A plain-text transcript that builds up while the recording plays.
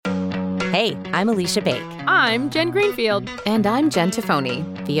Hey, I'm Alicia Bake. I'm Jen Greenfield. And I'm Jen Tafoni.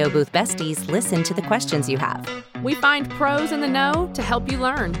 VO Booth Besties listen to the questions you have. We find pros in the know to help you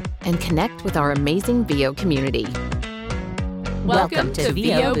learn. And connect with our amazing VO community. Welcome to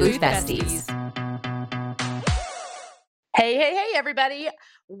VO Booth Besties. Hey, everybody.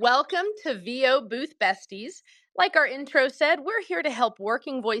 Welcome to VO Booth Besties. Like our intro said, we're here to help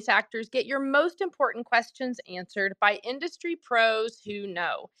working voice actors get your most important questions answered by industry pros who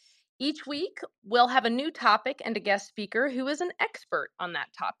know. Each week, we'll have a new topic and a guest speaker who is an expert on that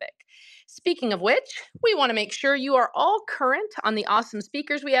topic. Speaking of which, we want to make sure you are all current on the awesome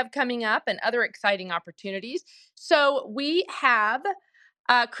speakers we have coming up and other exciting opportunities. So we have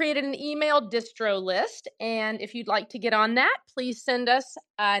created an email distro list, and if you'd like to get on that, please send us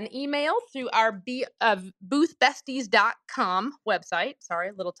an email through our boothbesties.com website. Sorry,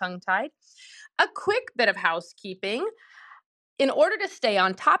 a little tongue-tied. A quick bit of housekeeping. In order to stay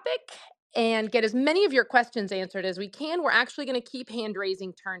on topic and get as many of your questions answered as we can, we're actually going to keep hand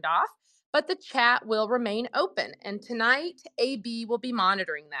raising turned off, but the chat will remain open, and tonight, AB will be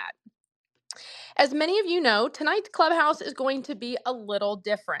monitoring that. As many of you know, tonight's Clubhouse is going to be a little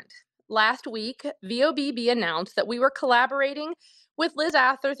different. Last week, VOBB announced that we were collaborating with Liz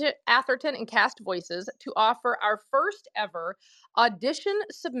Atherton and Cast Voices to offer our first ever audition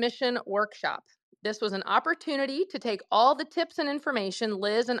submission workshop. This was an opportunity to take all the tips and information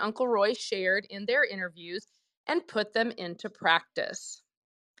Liz and Uncle Roy shared in their interviews and put them into practice.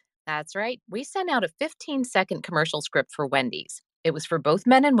 That's right. We sent out a 15-second commercial script for Wendy's. It was for both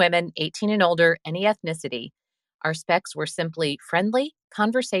men and women, 18 and older, any ethnicity. Our specs were simply friendly,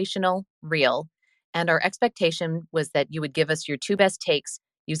 conversational, real, and our expectation was that you would give us your two best takes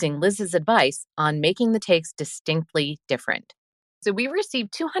using Liz's advice on making the takes distinctly different. So we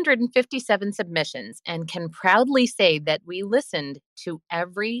received 257 submissions and can proudly say that we listened to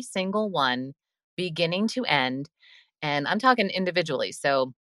every single one, beginning to end, and I'm talking individually.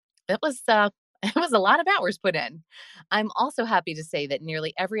 So it was a lot of hours put in. I'm also happy to say that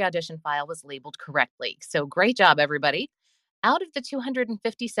nearly every audition file was labeled correctly. So great job, everybody. Out of the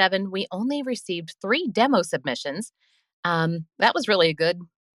 257, we only received 3 demo submissions. That was really a good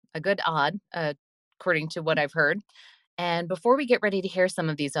odd, according to what I've heard. And before we get ready to hear some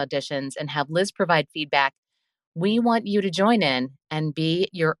of these auditions and have Liz provide feedback, we want you to join in and be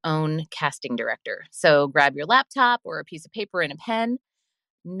your own casting director. So grab your laptop or a piece of paper and a pen.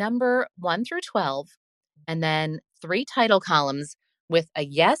 Number 1 through 12, and then 3 title columns with a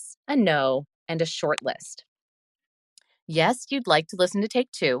yes, a no, and a short list. Yes, you'd like to listen to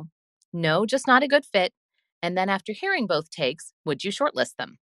take 2. No, just not a good fit. And then after hearing both takes, would you shortlist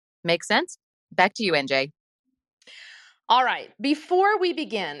them? Make sense? Back to you, NJ. All right, before we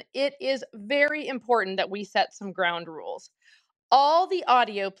begin, it is very important that we set some ground rules. All the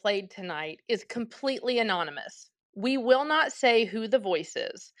audio played tonight is completely anonymous. We will not say who the voice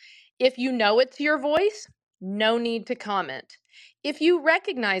is. If you know it's your voice, no need to comment. If you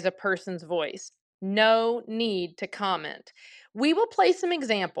recognize a person's voice, no need to comment. We will play some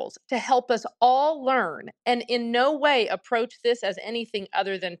examples to help us all learn and in no way approach this as anything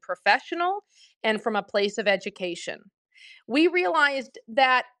other than professional and from a place of education. We realized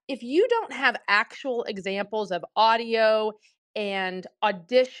that if you don't have actual examples of audio and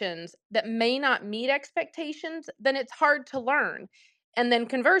auditions that may not meet expectations, then it's hard to learn. And then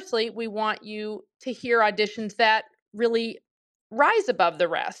conversely, we want you to hear auditions that really rise above the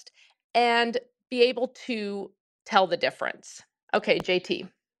rest and be able to tell the difference. Okay, JT.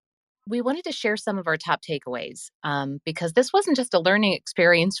 We wanted to share some of our top takeaways because this wasn't just a learning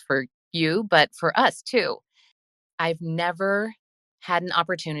experience for you, but for us too. I've never had an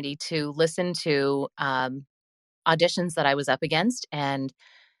opportunity to listen to auditions that I was up against. And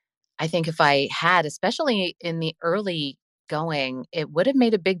I think if I had, especially in the early going, it would have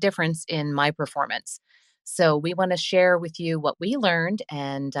made a big difference in my performance. So we want to share with you what we learned.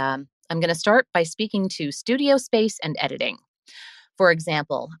 And I'm going to start by speaking to studio space and editing. For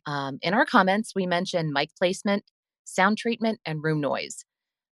example, in our comments, we mentioned mic placement, sound treatment, and room noise.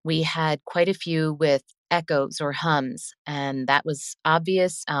 We had quite a few with echoes or hums, and that was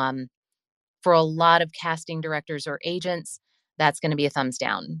obvious. For a lot of casting directors or agents, that's going to be a thumbs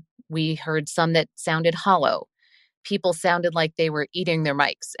down. We heard some that sounded hollow. People sounded like they were eating their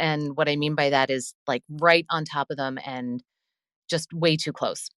mics. And what I mean by that is like right on top of them and just way too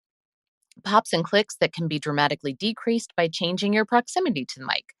close. Pops and clicks that can be dramatically decreased by changing your proximity to the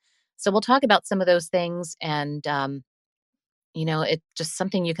mic. So we'll talk about some of those things and, it's just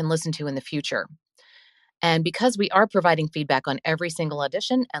something you can listen to in the future. And because we are providing feedback on every single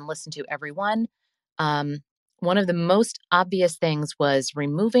audition and listen to every one, One of the most obvious things was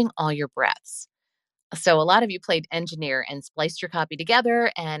removing all your breaths. So a lot of you played engineer and spliced your copy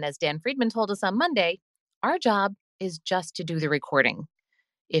together. And as Dan Friedman told us on Monday, our job is just to do the recording.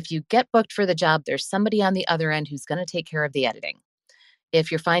 If you get booked for the job, there's somebody on the other end who's going to take care of the editing. If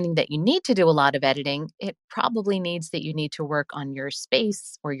you're finding that you need to do a lot of editing, it probably needs that you need to work on your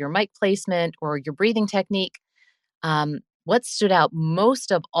space or your mic placement or your breathing technique. What stood out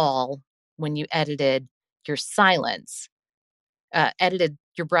most of all when you edited your silence, edited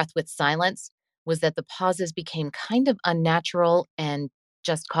your breath with silence, was that the pauses became kind of unnatural and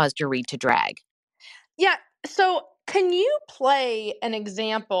just caused your read to drag. Yeah. So, can you play an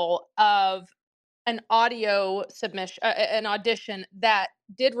example of an audio submission, an audition that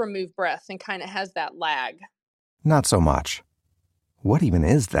did remove breaths and kind of has that lag? Not so much. What even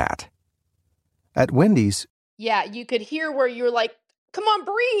is that? At Wendy's, Yeah, you could hear where you were like, come on,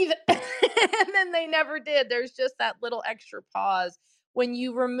 breathe. And then they never did. There's just that little extra pause. When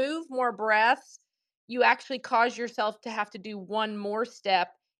you remove more breaths, you actually cause yourself to have to do one more step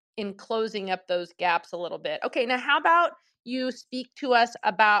in closing up those gaps a little bit. Okay, now how about you speak to us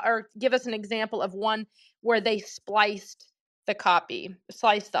about, or give us an example of one where they spliced the copy,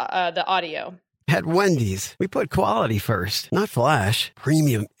 sliced the audio. At Wendy's, we put quality first, not flash.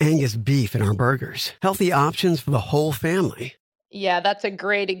 Premium Angus beef in our burgers. Healthy options for the whole family. Yeah, that's a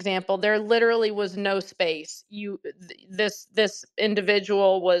great example. There literally was no space. This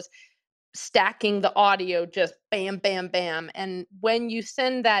individual was stacking the audio just bam, bam, bam. And when you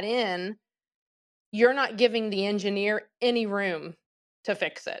send that in, you're not giving the engineer any room to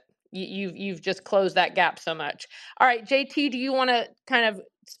fix it. You've just closed that gap so much. All right, JT, do you want to kind of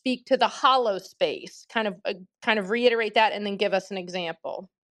speak to the hollow space? Kind of reiterate that and then give us an example.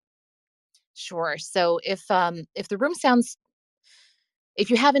 Sure. So if the room sounds, if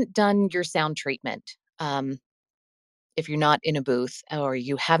you haven't done your sound treatment, if you're not in a booth or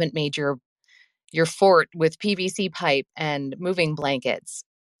you haven't made your fort with PVC pipe and moving blankets,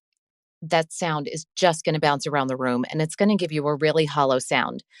 that sound is just going to bounce around the room and it's going to give you a really hollow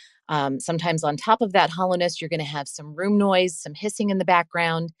sound. Sometimes on top of that hollowness, you're going to have some room noise, some hissing in the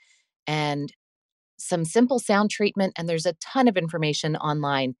background, and some simple sound treatment. And there's a ton of information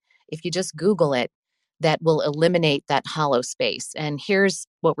online. If you just Google it, that will eliminate that hollow space. And here's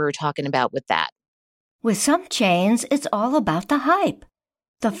what we were talking about with that. With some chains, it's all about the hype.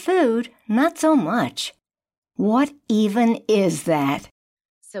 The food, not so much. What even is that?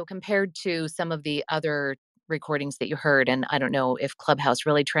 So compared to some of the other recordings that you heard, and I don't know if Clubhouse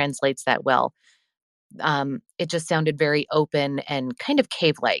really translates that well, it just sounded very open and kind of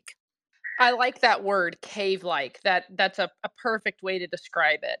cave-like. I like that word, cave-like. That's a perfect way to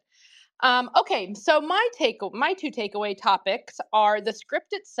describe it. Okay, so my two takeaway topics are the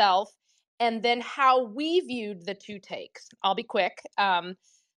script itself and then how we viewed the two takes. I'll be quick.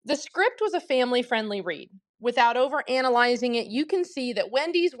 The script was a family-friendly read. Without overanalyzing it, you can see that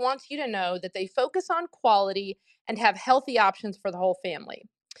Wendy's wants you to know that they focus on quality and have healthy options for the whole family.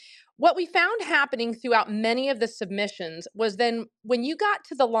 What we found happening throughout many of the submissions was then when you got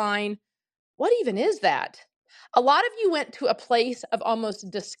to the line, what even is that? A lot of you went to a place of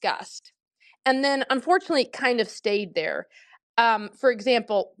almost disgust. And then, unfortunately, it kind of stayed there. For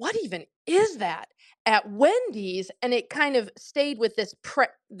example, what even is that at Wendy's? And it kind of stayed with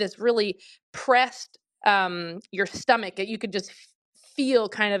this really pressed your stomach. You could just feel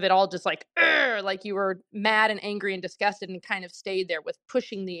kind of it all just like you were mad and angry and disgusted, and kind of stayed there with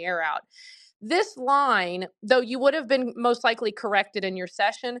pushing the air out. This line, though you would have been most likely corrected in your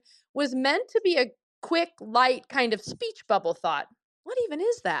session, was meant to be a quick, light kind of speech bubble thought. What even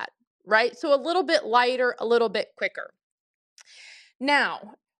is that? Right? So a little bit lighter, a little bit quicker.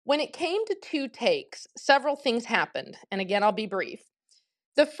 Now, when it came to two takes, several things happened. And again, I'll be brief.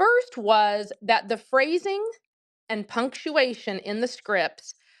 The first was that the phrasing and punctuation in the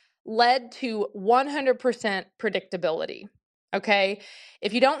scripts led to 100% predictability. Okay?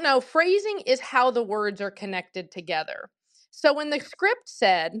 If you don't know, phrasing is how the words are connected together. So when the script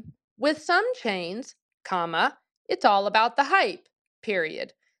said, with some chains, comma, it's all about the hype,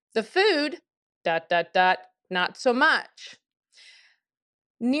 period. The food, ... not so much.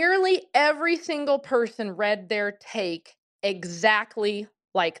 Nearly every single person read their take exactly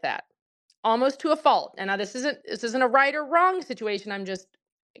like that, almost to a fault. And now this isn't a right or wrong situation. I'm just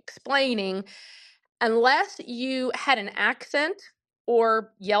explaining. Unless you had an accent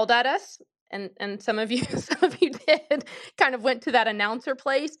or yelled at us, and some of you did, kind of went to that announcer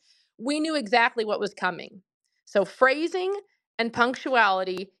place, we knew exactly what was coming. So phrasing and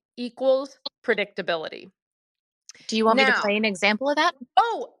punctuality equals predictability. Do you want me to Now, play an example of that?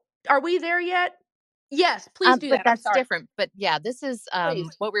 oh, are we there yet? Yes, please do But that. I'm that's sorry. different. But yeah, this is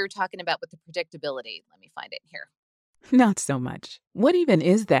Please. what we were talking about with the predictability. Let me find it here. Not so much. What even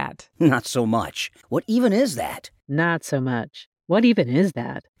is that? Not so much. What even is that? Not so much. What even is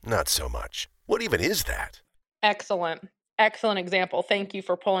that? Not so much. What even is that? Excellent. Excellent example. Thank you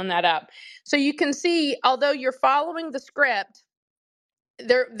for pulling that up. So you can see, although you're following the script,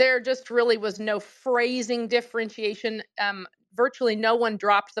 there just really was no phrasing differentiation. Virtually no one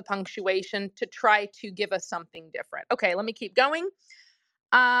dropped the punctuation to try to give us something different. Okay, let me keep going.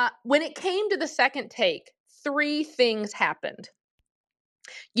 When it came to the second take, 3 things happened.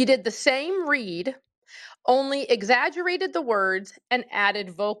 You did the same read, only exaggerated the words and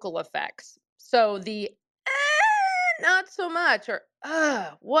added vocal effects. So the not so much, or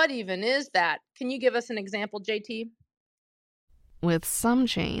what even is that? Can you give us an example, JT? With some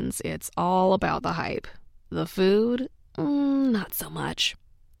chains, it's all about the hype. The food, not so much.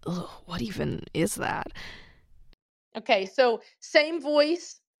 Ugh, what even is that? Okay, so same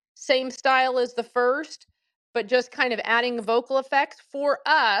voice, same style as the first, but just kind of adding vocal effects for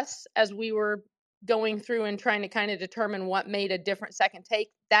us as we were going through and trying to kind of determine what made a different second take.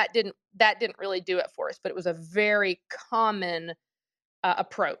 That didn't really do it for us, but it was a very common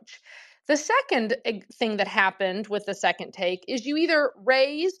approach. The second thing that happened with the second take is you either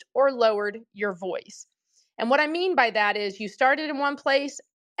raised or lowered your voice. And what I mean by that is you started in one place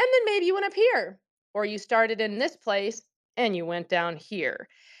and then maybe you went up here, or you started in this place and you went down here.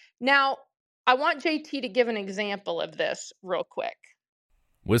 Now, I want JT to give an example of this real quick.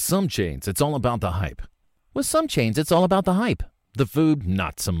 With some chains, it's all about the hype. With some chains, it's all about the hype. The food,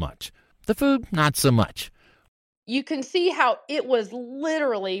 not so much. The food, not so much. You can see how it was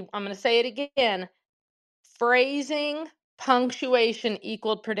literally, I'm going to say it again, phrasing, punctuation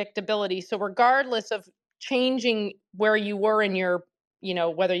equaled predictability. So regardless of changing where you were in your,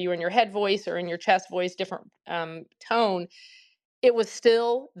 whether you were in your head voice or in your chest voice, different tone, it was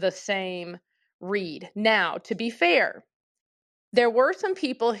still the same read. Now, to be fair, there were some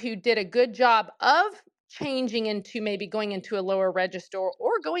people who did a good job of changing into maybe going into a lower register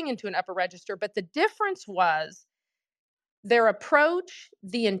or going into an upper register, but the difference was their approach,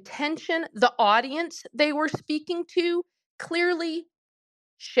 the intention, the audience they were speaking to clearly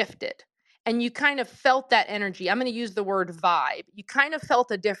shifted. And you kind of felt that energy. I'm going to use the word vibe. You kind of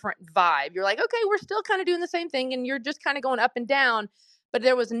felt a different vibe. You're like, okay, we're still kind of doing the same thing. And you're just kind of going up and down. But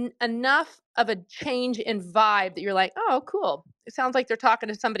there was enough of a change in vibe that you're like, oh, cool. It sounds like they're talking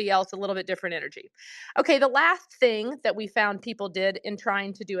to somebody else, a little bit different energy. Okay, the last thing that we found people did in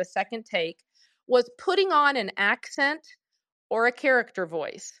trying to do a second take was putting on an accent or a character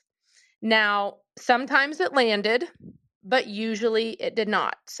voice. Now, sometimes it landed, but usually it did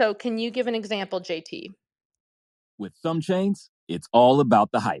not. So can you give an example, JT? With some chains, it's all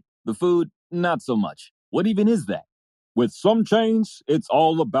about the hype. The food, not so much. What even is that? With some chains, it's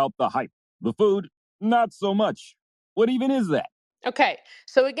all about the hype. The food, not so much. What even is that? Okay,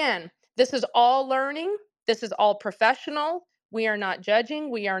 so again, this is all learning. This is all professional. We are not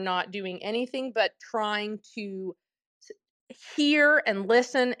judging. We are not doing anything but trying to hear and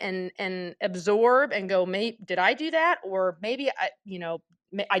listen and absorb and go, maybe did I do that? Or maybe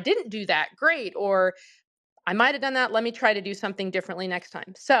I didn't do that. Great. Or I might have done that. Let me try to do something differently next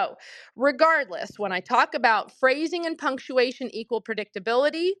time. So regardless, when I talk about phrasing and punctuation equal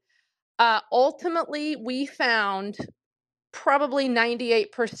predictability, ultimately we found probably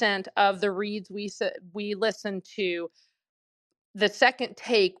 98% of the reads we listened to, the second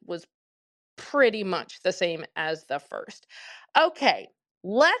take was pretty much the same as the first. Okay,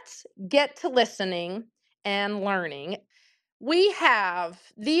 let's get to listening and learning. We have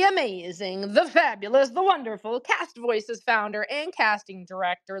the amazing, the fabulous, the wonderful Cast Voices founder and casting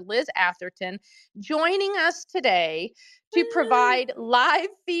director, Liz Atherton, joining us today to provide live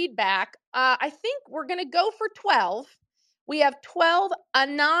feedback. I think we're going to go for 12. We have 12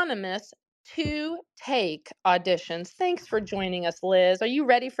 anonymous to-take auditions. Thanks for joining us, Liz. Are you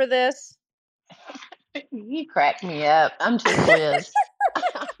ready for this? You crack me up. I'm just Liz.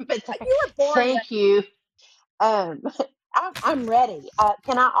 But You were born thank you. I'm ready.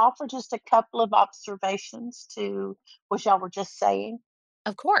 Can I offer just a couple of observations to what y'all were just saying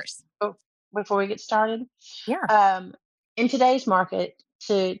Of course. before we get started? Yeah. In today's market,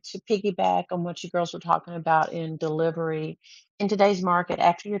 to piggyback on what you girls were talking about in delivery, in today's market,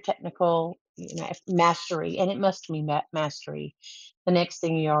 after your technical, mastery, and it must be mastery, the next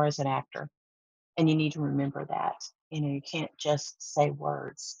thing you are is an actor. And you need to remember that. You can't just say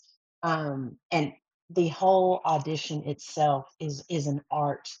words. And the whole audition itself is an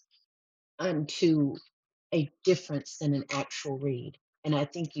art unto a difference than an actual read. And I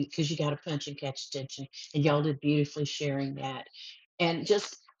think because you got to punch and catch attention, and y'all did beautifully sharing that. And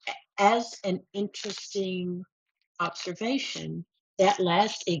just as an interesting observation, that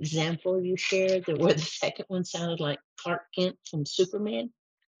last example you shared, where the second one sounded like Clark Kent from Superman,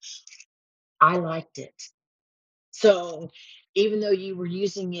 I liked it. So even though you were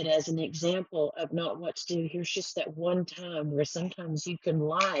using it as an example of not what to do, here's just that one time where sometimes you can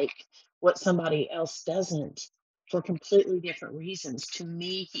like what somebody else doesn't for completely different reasons. To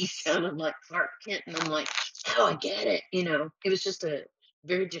me, he sounded like Clark Kent, and I'm like, oh, I get it. It was just a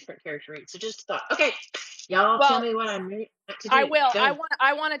very different character. So just thought, okay, y'all tell Well, me what I'm ready to I do. will. Go.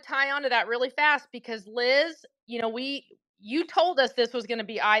 I want to tie onto that really fast because Liz, you told us this was going to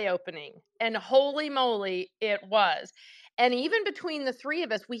be eye-opening, and holy moly, it was. And even between the three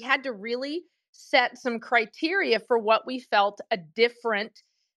of us, we had to really set some criteria for what we felt a different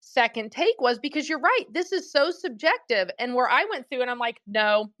second take was, because you're right, this is so subjective. And where I went through and I'm like,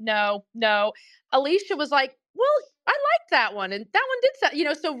 no, no, no. Alicia was like, well, I like that one, and that one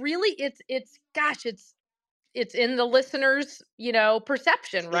did so, so really gosh, it's in the listener's,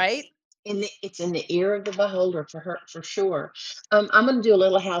 perception, right? It's in the ear of the beholder for her, for sure. I'm going to do a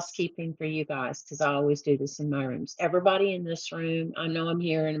little housekeeping for you guys, because I always do this in my rooms. Everybody in this room, I know I'm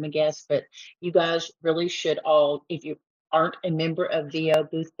here and I'm a guest, but you guys really should all, if you aren't a member of VO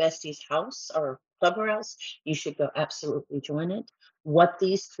Booth Besties House or Clubhouse, you should go absolutely join it. What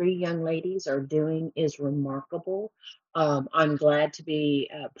these three young ladies are doing is remarkable. I'm glad to be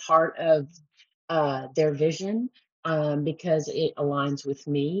part of their vision, because it aligns with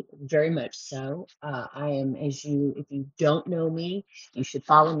me very much so. I am, if you don't know me, you should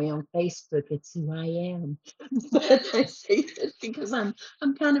follow me on Facebook. It's who I am. But I say this because I'm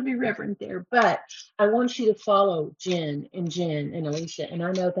kind of irreverent there. But I want you to follow Jen and Alicia, and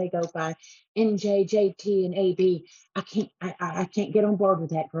I know they go by NJ, JT, and AB. I can't get on board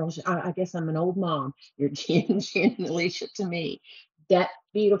with that, girls. I guess I'm an old mom. You're Jen and Alicia to me. That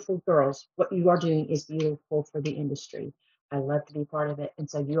beautiful girls, what you are doing is beautiful for the industry. I love to be part of it. And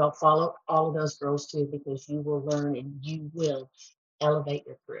so you all follow all of those girls too, because you will learn and you will elevate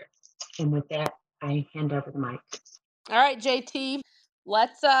your career. And with that, I hand over the mic. All right, JT,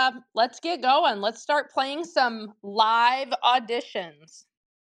 let's get going. Let's start playing some live auditions.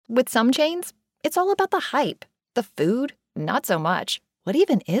 With some chains, it's all about the hype. The food, not so much. What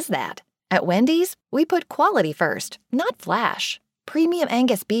even is that? At Wendy's, we put quality first, not flash. Premium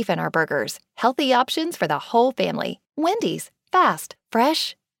Angus beef in our burgers. Healthy options for the whole family. Wendy's, fast,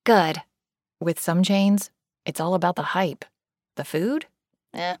 fresh, good. With some chains, it's all about the hype. The food?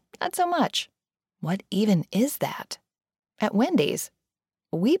 Not so much. What even is that? At Wendy's,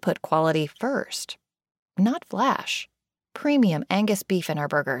 we put quality first, not flash. Premium Angus beef in our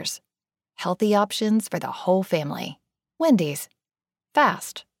burgers. Healthy options for the whole family. Wendy's,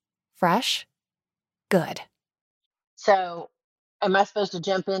 fast, fresh, good. So, am I supposed to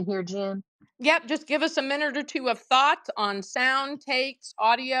jump in here, Jen? Yep, just give us a minute or two of thoughts on sound, takes,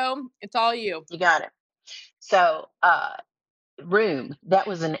 audio. It's all you. You got it. So, Room, that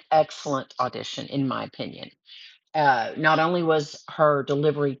was an excellent audition, in my opinion. Not only was her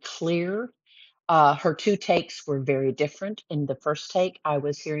delivery clear, her two takes were very different. In the first take, I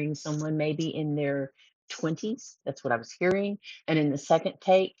was hearing someone maybe in their 20s. That's what I was hearing. And in the second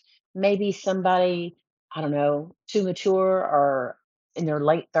take, maybe somebody, I don't know, too mature or in their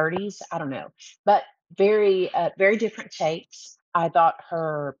late 30s. I don't know. But very different takes. I thought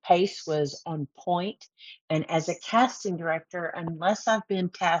her pace was on point. And as a casting director, unless I've been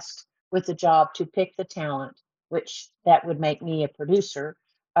tasked with the job to pick the talent, which that would make me a producer,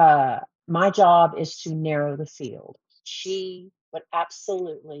 my job is to narrow the field. She would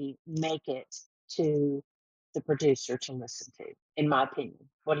absolutely make it to the producer to listen to, in my opinion.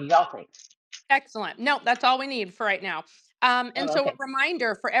 What do y'all think? Excellent. No, that's all we need for right now. So a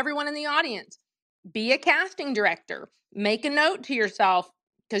reminder for everyone in the audience, be a casting director. Make a note to yourself,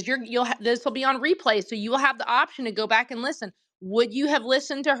 because this will be on replay, so you will have the option to go back and listen. Would you have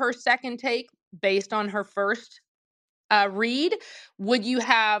listened to her second take based on her first read? Would you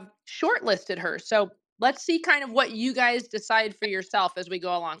have shortlisted her? So let's see kind of what you guys decide for yourself as we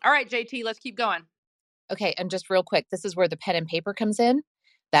go along. All right, JT, let's keep going. Okay, and just real quick, this is where the pen and paper comes in.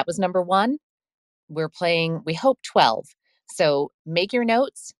 That was number 1. We're playing, we hope, 12. So make your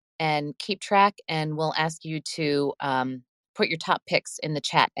notes and keep track, and we'll ask you to put your top picks in the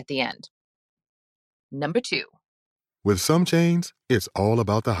chat at the end. Number 2. With some chains, it's all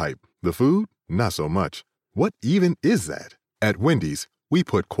about the hype. The food, not so much. What even is that? At Wendy's, we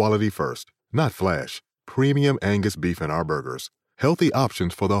put quality first, not flash. Premium Angus beef in our burgers. Healthy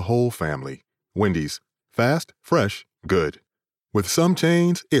options for the whole family. Wendy's, fast, fresh, good. With some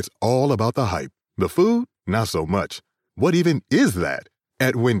chains, it's all about the hype. The food, not so much. What even is that?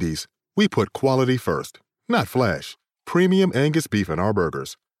 At Wendy's, we put quality first, not flash. Premium Angus beef in our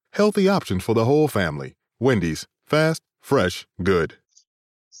burgers. Healthy options for the whole family. Wendy's, fast, fresh, good.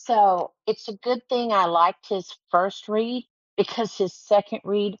 So it's a good thing I liked his first read because his second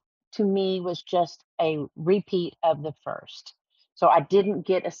read to me was just a repeat of the first. So I didn't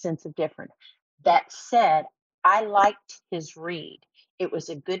get a sense of difference. That said, I liked his read. It was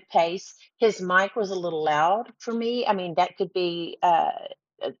a good pace. His mic was a little loud for me. I mean, that could be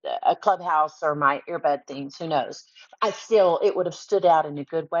a clubhouse or my earbud things, who knows. It would have stood out in a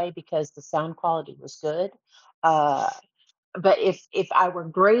good way because the sound quality was good. But if I were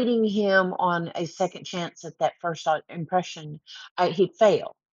grading him on a second chance at that first impression, he'd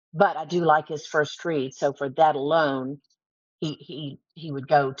fail. But I do like his first read, so for that alone, he would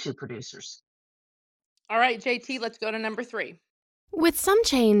go to producers. All right, JT, let's go to number 3. With some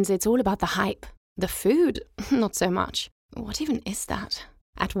chains, it's all about the hype. The food, not so much. What even is that?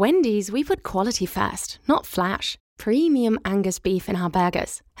 At Wendy's, we put quality first, not flash. Premium Angus beef in our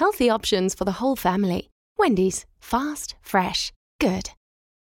burgers. Healthy options for the whole family. Wendy's, fast, fresh, good.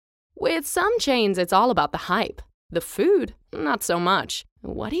 With some chains, it's all about the hype. The food, not so much.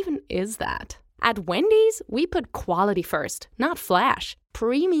 What even is that? At Wendy's, we put quality first, not flash.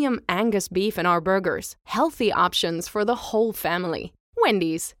 Premium Angus beef in our burgers. Healthy options for the whole family.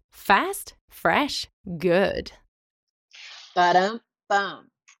 Wendy's, fast, fresh, good. Ba-dum-bum.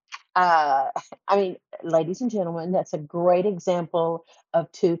 I mean, ladies and gentlemen, that's a great example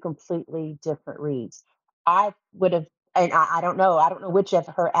of two completely different reads. I would have, and I don't know which of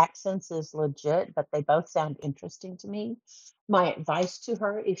her accents is legit, but they both sound interesting to me. My advice to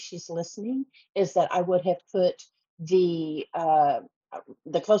her, if she's listening, is that I would have put the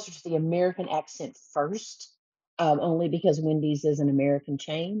closer to the American accent first, only because Wendy's is an American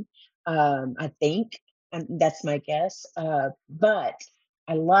chain. I think, and that's my guess. But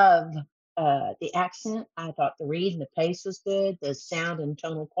I love the accent. I thought the read and the pace was good. The sound and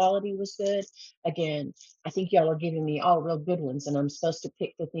tonal quality was good. Again, I think y'all are giving me all real good ones, and I'm supposed to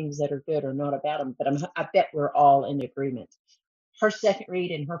pick the things that are good or not about them. But I bet we're all in agreement. Her second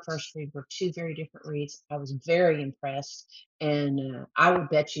read and her first read were two very different reads. I was very impressed, and I would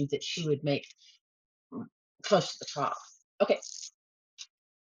bet you that she would make close to the top. Okay.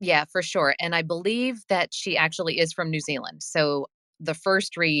 Yeah, for sure. And I believe that she actually is from New Zealand. So the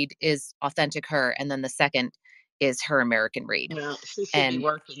first read is authentic her, and then the second is her American read. Well, she should be And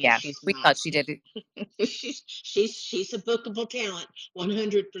working yeah, if she's we not. thought she did it. She's a bookable talent,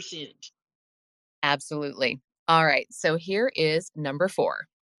 100%. Absolutely. All right. So here is number 4.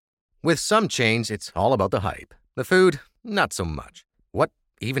 With some chains, it's all about the hype. The food, not so much. What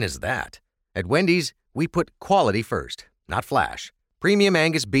even is that? At Wendy's, we put quality first, not flash. Premium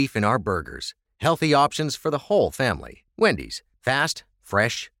Angus beef in our burgers. Healthy options for the whole family. Wendy's, fast,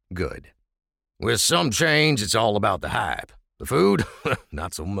 fresh, good. With some chains, it's all about the hype. The food,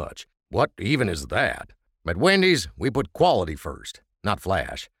 not so much. What even is that? At Wendy's, we put quality first, not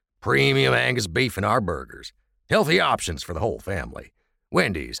flash. Premium Angus beef in our burgers. Healthy options for the whole family.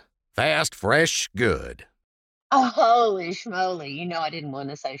 Wendy's, fast, fresh, good. Oh, holy schmoly. You know, I didn't want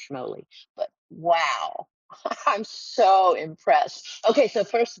to say schmoly, but wow. I'm so impressed. Okay, so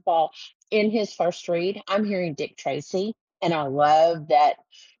first of all, in his first read, I'm hearing Dick Tracy, and I love that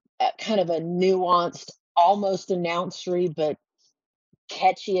kind of a nuanced, almost announcery, but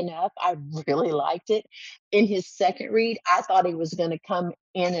catchy enough. I really liked it. In his second read, I thought he was going to come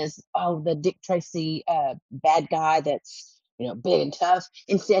in as the Dick Tracy bad guy that's big and tough.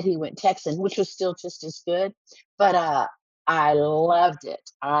 Instead, he went Texan, which was still just as good. But I loved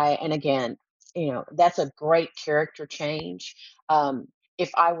it. And again, that's a great character change.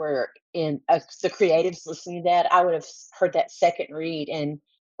 If I were in the creatives listening to that, I would have heard that second read and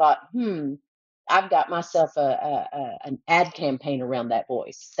thought, I've got myself an ad campaign around that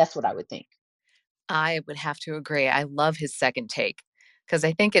voice. That's what I would think. I would have to agree. I love his second take because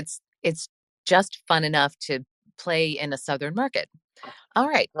I think it's just fun enough to play in a Southern market. All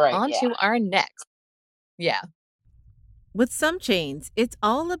right, on to our next. Yeah. With some chains, it's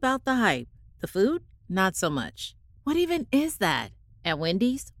all about the hype. The food, not so much. What even is that? At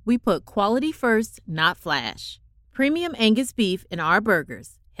Wendy's, we put quality first, not flash. Premium Angus beef in our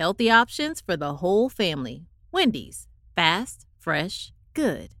burgers. Healthy options for the whole family. Wendy's, fast, fresh,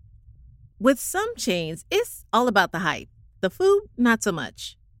 good. With some chains, it's all about the hype. The food, not so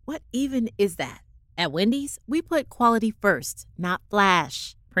much. What even is that? At Wendy's, we put quality first, not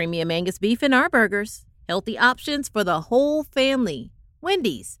flash. Premium Angus beef in our burgers. Healthy options for the whole family.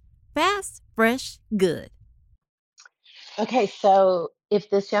 Wendy's, fast, fresh, good. Okay, so if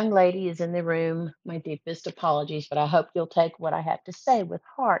this young lady is in the room, my deepest apologies, but I hope you'll take what I have to say with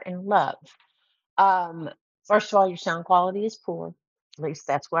heart and love. Um, First of all, your sound quality is poor. At least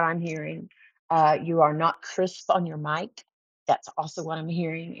that's what I'm hearing. You are not crisp on your mic. That's also what I'm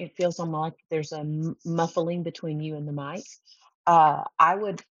hearing. It feels almost like there's a muffling between you and the mic. Uh, I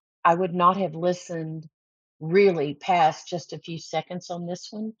would I would not have listened really past just a few seconds on this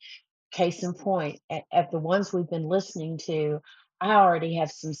one. Case in point, at the ones we've been listening to, I already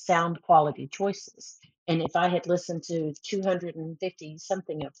have some sound quality choices. And if I had listened to 250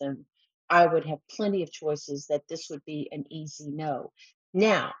 something of them, I would have plenty of choices that this would be an easy no.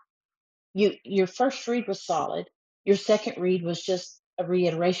 Now, your first read was solid. Your second read was just a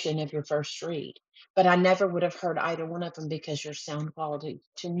reiteration of your first read. But I never would have heard either one of them because your sound quality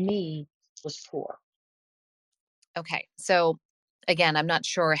to me was poor. Okay. So again, I'm not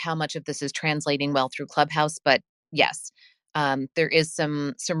sure how much of this is translating well through Clubhouse, but yes, there is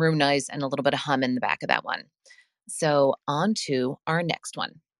some room noise and a little bit of hum in the back of that one. So on to our next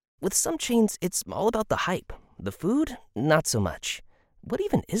one. With some chains, it's all about the hype. The food, not so much. What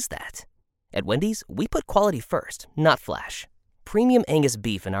even is that? At Wendy's, we put quality first, not flash. Premium Angus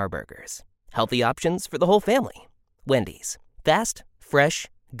beef in our burgers. Healthy options for the whole family. Wendy's, fast, fresh,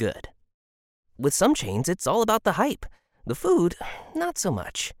 good. With some chains, it's all about the hype. The food, not so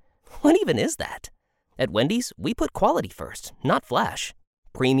much. What even is that? At Wendy's, we put quality first, not flash.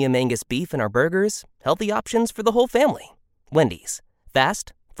 Premium Angus beef in our burgers. Healthy options for the whole family. Wendy's,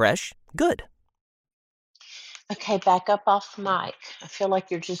 fast, fresh, good. Okay, back up off the mic. I feel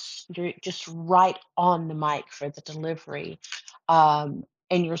like you're just right on the mic for the delivery. And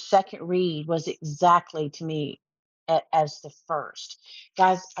your second read was exactly to me as the first.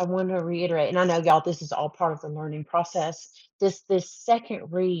 Guys, I want to reiterate, and I know y'all, this is all part of the learning process. This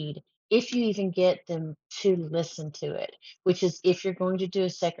second read, if you even get them to listen to it, which is if you're going to do a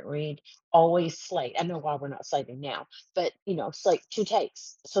second read, always slate. I know why we're not slating now, but slate two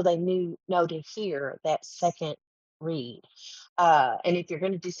takes so they know to hear that second read. And if you're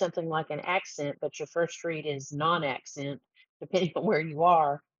going to do something like an accent, but your first read is non-accent, depending on where you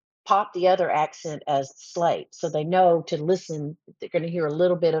are, pop the other accent as the slate so they know to listen. They're going to hear a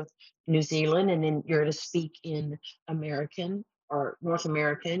little bit of New Zealand, and then you're to speak in American or North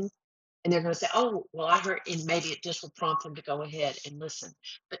American, and they're going to say, "Oh, well, I heard," and maybe it just will prompt them to go ahead and listen.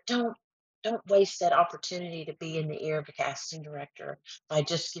 But don't waste that opportunity to be in the ear of a casting director by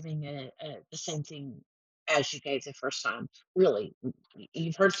just giving the same thing as you gave the first time. Really,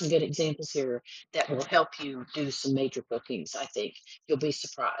 you've heard some good examples here that will help you do some major bookings. I think you'll be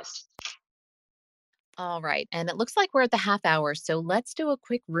surprised. All right. And it looks like we're at the half hour, so let's do a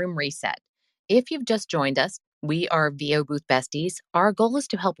quick room reset. If you've just joined us, we are VO Booth Besties. Our goal is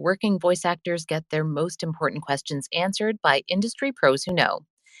to help working voice actors get their most important questions answered by industry pros who know.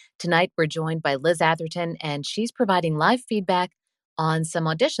 Tonight, we're joined by Liz Atherton, and she's providing live feedback on some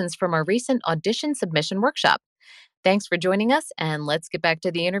auditions from our recent audition submission workshop. Thanks for joining us, and let's get back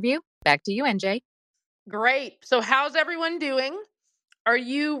to the interview. Back to you, NJ. Great. So, how's everyone doing? Are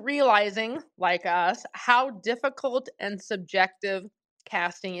you realizing, like us, how difficult and subjective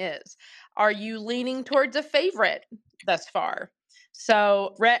casting is? Are you leaning towards a favorite thus far?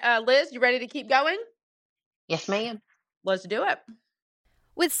 So, Liz, you ready to keep going? Yes, ma'am. Let's do it.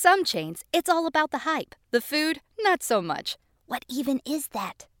 With some chains, it's all about the hype. The food, not so much. What even is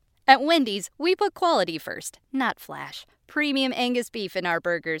that? At Wendy's, we put quality first, not flash. Premium Angus beef in our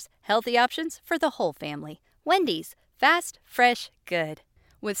burgers. Healthy options for the whole family. Wendy's, fast, fresh, good.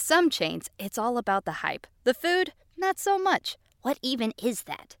 With some chains, it's all about the hype. The food, not so much. What even is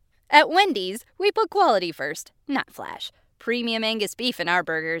that? At Wendy's, we put quality first, not flash. Premium Angus beef in our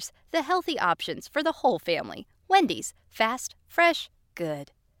burgers. The healthy options for the whole family. Wendy's, fast, fresh,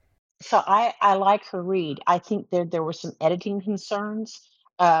 good. So I like her read. I think there were some editing concerns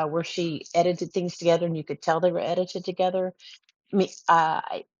where she edited things together, and you could tell they were edited together. Me,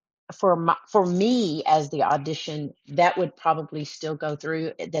 for me as the audition, that would probably still go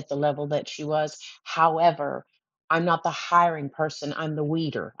through at the level that she was. However, I'm not the hiring person. I'm the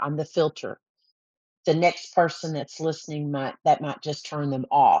weeder. I'm the filter. The next person that's listening might just turn them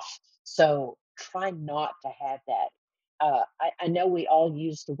off. So try not to have that. I know we all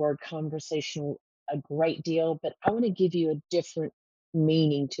use the word conversational a great deal, but I want to give you a different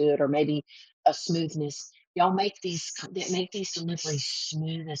meaning to it, or maybe a smoothness. Y'all make these deliveries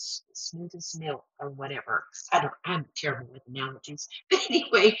smooth as milk or whatever. I'm terrible with analogies, but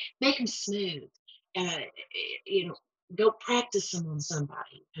anyway, make them smooth. Uh, you know, go practice them on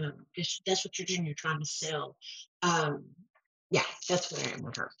somebody. 'Cause that's what you're doing. You're trying to sell. Yeah, that's what I am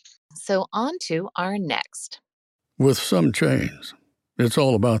with her. So on to our next. With some chains, it's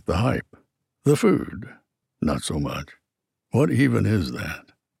all about the hype. The food, not so much. What even is that?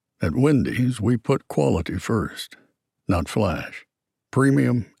 At Wendy's, we put quality first, not flash.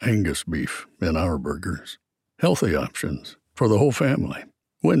 Premium Angus beef in our burgers. Healthy options for the whole family.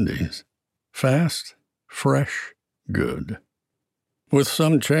 Wendy's. Fast, fresh, good. With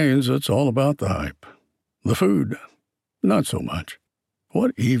some chains, it's all about the hype. The food, not so much. What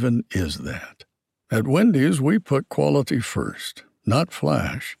even is that? At Wendy's, we put quality first, not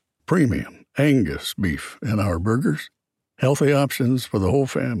flash. Premium Angus beef in our burgers. Healthy options for the whole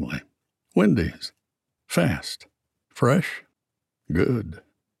family. Wendy's. Fast, fresh, good.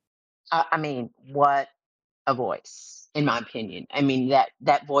 I mean, what a voice, in my opinion. I mean,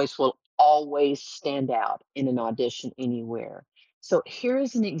 that voice will always stand out in an audition anywhere. So here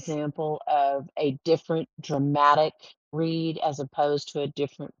is an example of a different dramatic read as opposed to a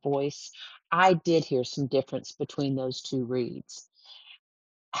different voice. I did hear some difference between those two reads.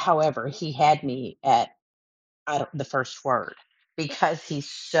 However, he had me at the first word because he's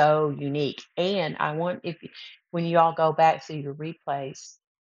so unique. And I want if when you all go back through your replays,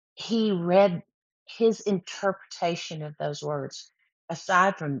 he read his interpretation of those words,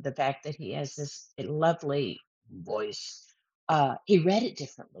 aside from the fact that he has this lovely voice, he read it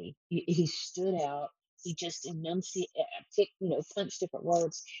differently. He stood out. He just punched different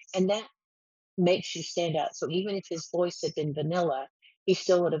words, and that makes you stand out. So even if his voice had been vanilla, he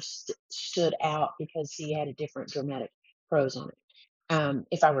still would have stood out because he had a different dramatic prose on it.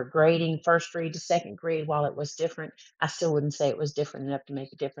 If I were grading first read to second read while it was different, I still wouldn't say it was different enough to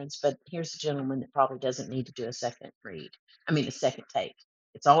make a difference. But here's a gentleman that probably doesn't need to do a second read. I mean, a second take.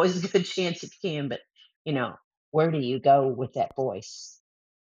 It's always a good chance it can, but you know, where do you go with that voice?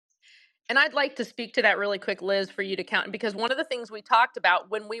 And I'd like to speak to that really quick, Liz, for you to count, because one of the things we talked about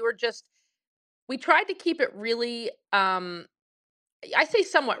when we tried to keep it really, I say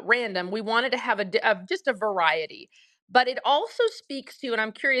somewhat random. We wanted to have just a variety, but it also speaks to, and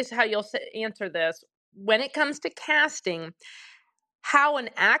I'm curious how you'll answer this, when it comes to casting, how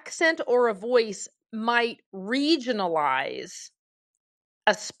an accent or a voice might regionalize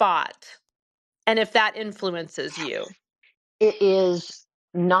a spot, and if that influences you. It is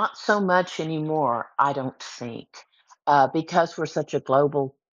not so much anymore, I don't think, because we're such a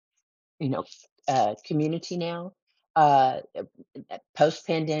global, you know, community now. Post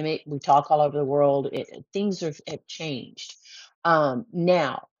pandemic, we talk all over the world. Things have changed.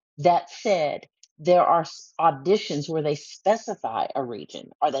 Now, that said, there are auditions where they specify a region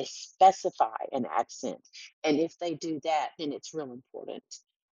or they specify an accent. And if they do that, then it's real important.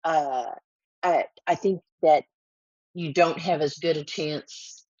 Uh, I think that you don't have as good a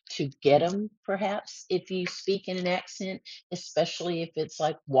chance to get them, perhaps, if you speak in an accent, especially if it's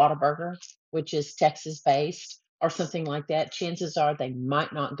like Whataburger, which is Texas based, or something like that. Chances are they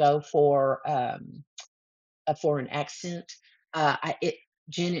might not go for an accent.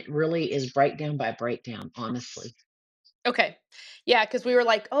 Jen, it really is breakdown by breakdown, honestly. Okay. Yeah, because we were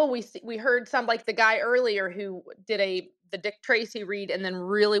like, oh, we heard some, like the guy earlier who did the Dick Tracy read and then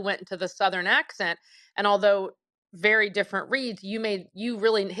really went into the Southern accent. And although very different reads, you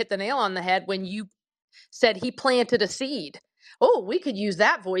really hit the nail on the head when you said he planted a seed. Oh, we could use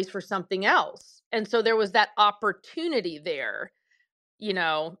that voice for something else. And so there was that opportunity there,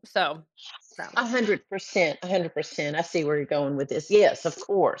 so. 100%, 100%. I see where you're going with this. Yes, of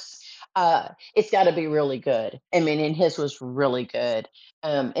course. It's got to be really good. I mean, and his was really good.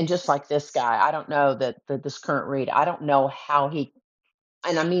 And just like this guy, I don't know that this current read, I don't know how he,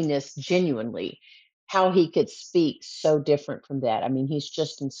 and I mean this genuinely, how he could speak so different from that. I mean, he's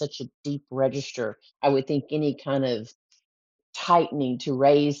just in such a deep register. I would think any kind of tightening to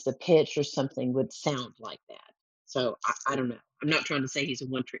raise the pitch or something would sound like that. So I don't know. I'm not trying to say he's a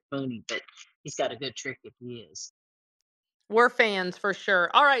one trick pony, but he's got a good trick if he is. We're fans for sure.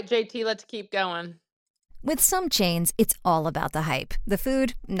 All right, JT, let's keep going. With some chains, it's all about the hype. The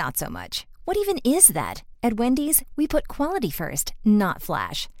food, not so much. What even is that? At Wendy's, we put quality first, not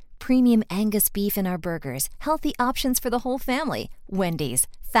flash. Premium Angus beef in our burgers. Healthy options for the whole family. Wendy's.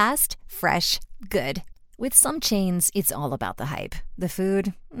 Fast, fresh, good. With some chains, it's all about the hype. The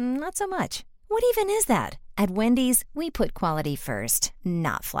food, not so much. What even is that? At Wendy's, we put quality first,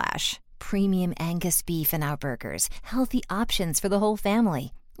 not flash. Premium Angus beef in our burgers. Healthy options for the whole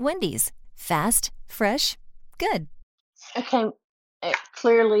family. Wendy's. Fast, fresh, good. Okay.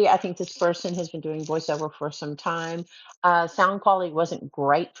 Clearly, I think this person has been doing voiceover for some time. Sound quality wasn't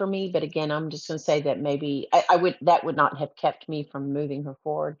great for me, but again, I'm just going to say that maybe that would not have kept me from moving her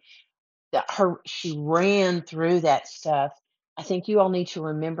forward. She ran through that stuff I think you all need to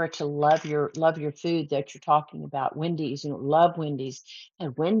remember to love your food that you're talking about. Wendy's, love Wendy's,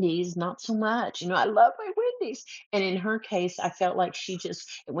 and Wendy's not so much. I love my Wendy's. And in her case, I felt like she just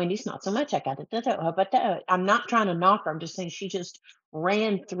Wendy's not so much. I got it. But I'm not trying to knock her. I'm just saying she just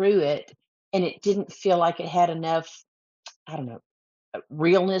ran through it, and it didn't feel like it had enough. I don't know,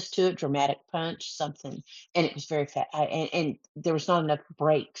 realness to it, dramatic punch, something. And it was very fast. And there was not enough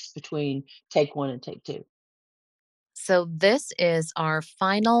breaks between take one and take two. So this is our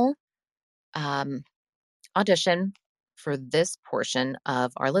final um, audition for this portion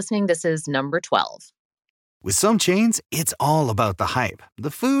of our listening. This is number 12. With some chains, it's all about the hype. The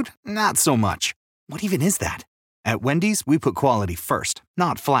food, not so much. What even is that? At Wendy's, we put quality first,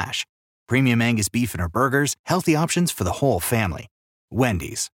 not flash. Premium Angus beef in our burgers, healthy options for the whole family.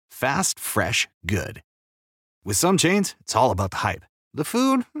 Wendy's, fast, fresh, good. With some chains, it's all about the hype. The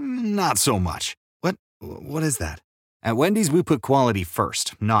food, not so much. What is that? At Wendy's, we put quality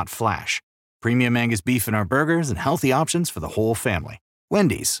first, not flash. Premium Angus beef in our burgers and healthy options for the whole family.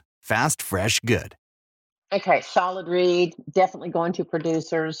 Wendy's, fast, fresh, good. Okay, solid read. Definitely going to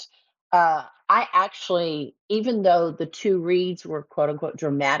producers. I actually, even though the two reads were quote unquote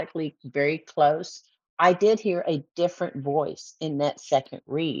dramatically very close, I did hear a different voice in that second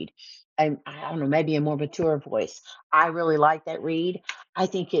read. I don't know, maybe a more mature voice. I really like that read. I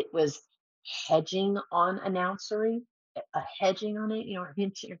think it was hedging on announcery, a hedging on it,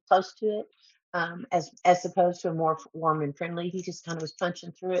 hinting close to it, as opposed to a more warm and friendly. He just kind of was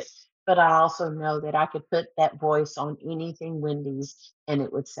punching through it. But I also know that I could put that voice on anything Wendy's and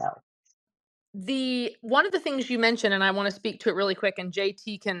it would sell. The one of the things you mentioned, and I want to speak to it really quick, and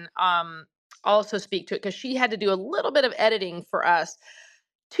JT can also speak to it because she had to do a little bit of editing for us.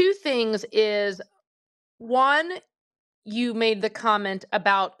 Two things is, one, you made the comment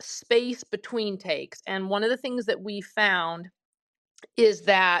about space between takes, and one of the things that we found is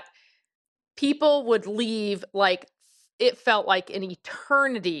that people would leave, like, it felt like an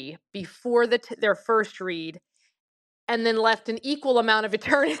eternity before their first read, and then left an equal amount of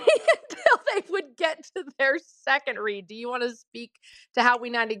eternity until they would get to their second read. Do you want to speak to how we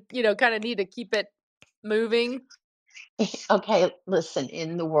need to, kind of need to keep it moving? Okay, listen,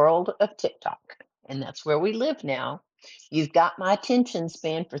 in the world of TikTok, and that's where we live now, you've got my attention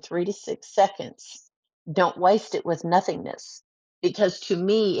span for 3 to 6 seconds. Don't waste it with nothingness. Because to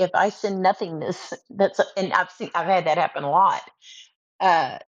me, if I send nothingness, and I've had that happen a lot.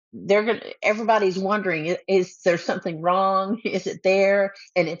 Everybody's wondering, is there something wrong? Is it there?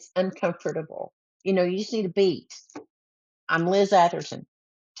 And it's uncomfortable. You just need a beat. I'm Liz Atherton.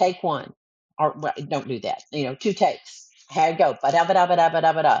 Take one. Or well, don't do that. 2 takes. Had to go.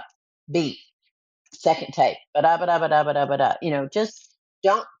 Ba-da-ba-da-ba-da-ba-da-ba-da. Beat. Second take. Ba-da-ba-da-ba-da-ba-da-ba-da. Just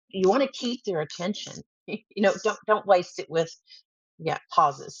don't, you want to keep their attention. Don't waste it with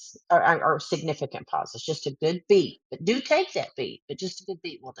pauses or significant pauses. Just a good beat. But do take that beat, but just a good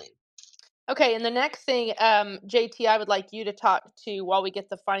beat will do. Okay, and the next thing, JT, I would like you to talk to while we get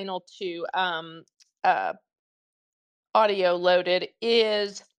the final two audio loaded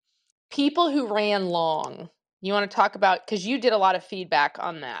is people who ran long. You want to talk about, because you did a lot of feedback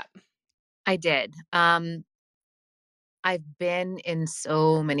on that. I did. I've been in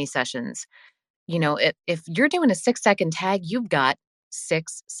so many sessions. If you're doing a 6-second tag, you've got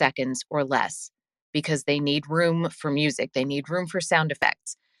 6 seconds or less because they need room for music. They need room for sound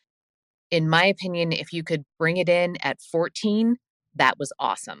effects. In my opinion, if you could bring it in at 14, that was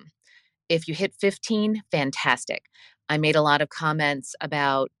awesome. If you hit 15, fantastic. I made a lot of comments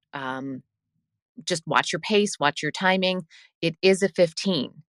about just watch your pace, watch your timing. It is a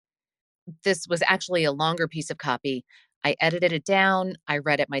 15. This was actually a longer piece of copy. I edited it down, I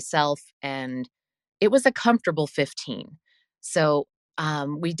read it myself, and it was a comfortable 15. So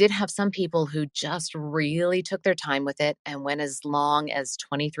we did have some people who just really took their time with it and went as long as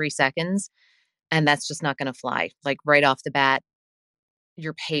 23 seconds. And that's just not going to fly. Like right off the bat,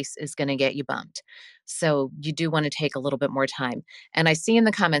 your pace is going to get you bumped. So you do want to take a little bit more time. And I see in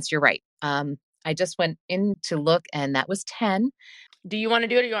the comments, you're right. I just went in to look and that was 10. Do you want to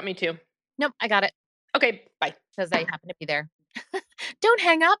do it or you want me to? Nope, I got it. Okay, bye. Because I happen to be there. Don't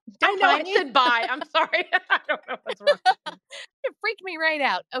hang up. Don't I know, I said bye. I'm sorry. I don't know what's wrong. It freaked me right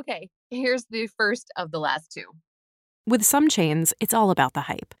out. Okay, here's the first of the last two. With some chains, it's all about the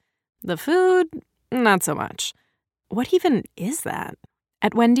hype. The food, not so much. What even is that?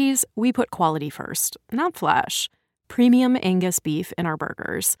 At Wendy's, we put quality first, not flash. Premium Angus beef in our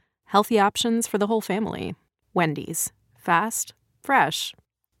burgers. Healthy options for the whole family. Wendy's. Fast, fresh,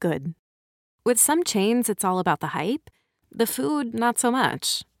 good. With some chains, it's all about the hype. The food, not so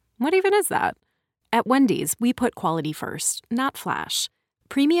much. What even is that? At Wendy's, we put quality first, not flash.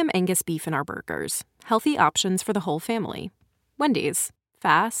 Premium Angus beef in our burgers. Healthy options for the whole family. Wendy's.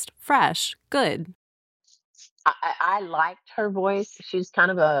 Fast, fresh, good. I liked her voice. She's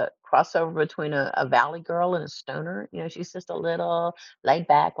kind of a crossover between a valley girl and a stoner. She's just a little laid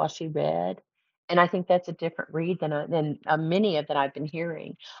back while she read. And I think that's a different read than many of that I've been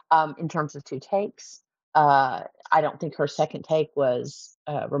hearing. In terms of two takes, I don't think her second take was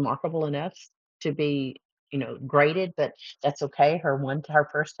remarkable enough to be, graded, but that's okay. Her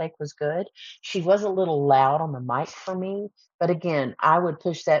first take was good. She was a little loud on the mic for me, but again, I would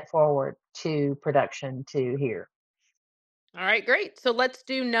push that forward to production to hear. All right, great. So let's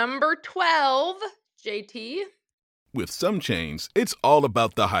do number 12, JT. With some chains, it's all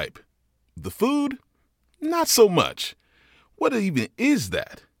about the hype. The food, not so much. What even is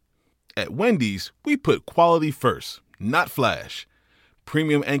that? At Wendy's, we put quality first, not flash.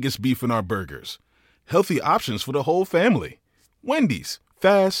 Premium Angus beef in our burgers. Healthy options for the whole family. Wendy's,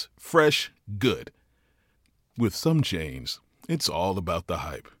 fast, fresh, good. With some chains, it's all about the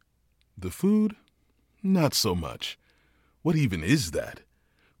hype. The food, not so much. What even is that?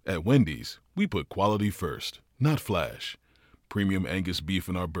 At Wendy's, we put quality first, not flash. Premium Angus beef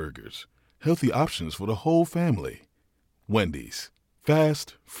in our burgers. Healthy options for the whole family. Wendy's,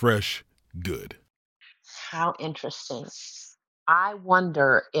 fast, fresh, good. How interesting. I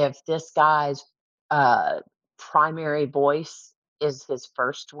wonder if this guy's primary voice is his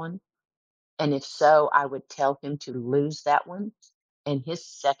first one. And if so, I would tell him to lose that one. And his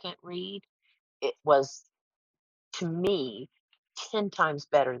second read, it was, to me, 10 times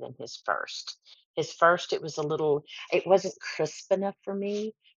better than his first. His first, it wasn't crisp enough for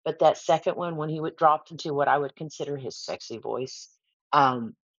me. But that second one, when he would dropped into what I would consider his sexy voice,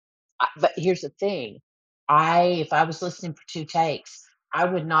 um, but here's the thing. If I was listening for two takes, I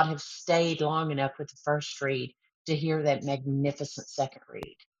would not have stayed long enough with the first read to hear that magnificent second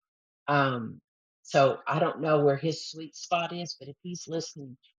read. So I don't know where his sweet spot is, but if he's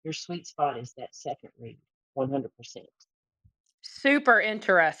listening, your sweet spot is that second read, 100%. Super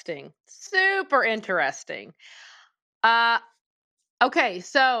interesting. Super interesting. Okay,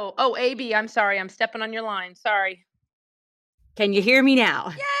 so, AB, I'm sorry. I'm stepping on your line. Sorry. Can you hear me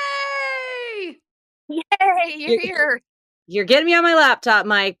now? Yay! Yay, you're here. You're getting me on my laptop,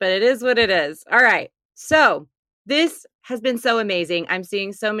 Mike, but it is what it is. All right. So this has been so amazing. I'm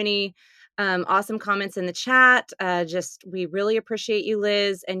seeing so many awesome comments in the chat. We really appreciate you,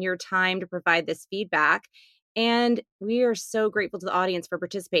 Liz, and your time to provide this feedback. And we are so grateful to the audience for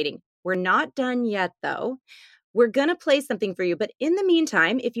participating. We're not done yet, though. We're going to play something for you. But in the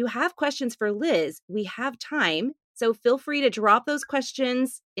meantime, if you have questions for Liz, we have time. So feel free to drop those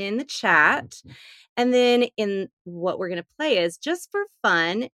questions in the chat. And then in what we're going to play is, just for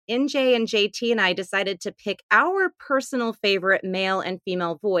fun, NJ and JT and I decided to pick our personal favorite male and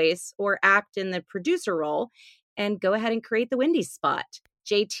female voice or act in the producer role and go ahead and create the Wendy's spot.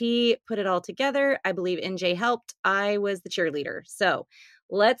 JT put it all together. I believe NJ helped. I was the cheerleader. So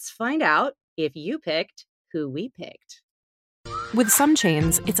let's find out if you picked who we picked. With some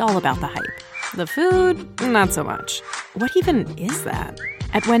chains, it's all about the hype. The food, not so much. What even is that?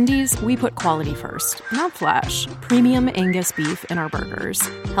 At Wendy's, we put quality first, not flash. Premium Angus beef in our burgers.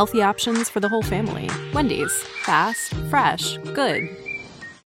 Healthy options for the whole family. Wendy's. Fast, fresh, good.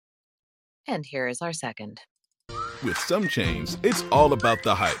 And here is our second. With some chains, it's all about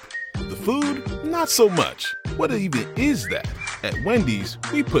the hype. The food, not so much. What even is that? At Wendy's,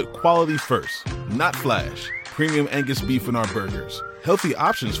 we put quality first, not flash. Premium Angus beef in our burgers. Healthy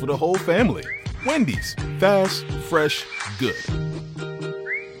options for the whole family. Wendy's, fast, fresh, good.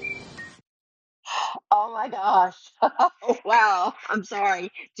 Oh my gosh. Wow. I'm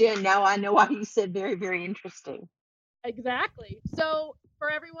sorry. Jen, now I know why you said very, very interesting. Exactly. So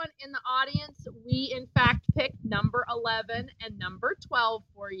for everyone in the audience, we in fact picked number 11 and number 12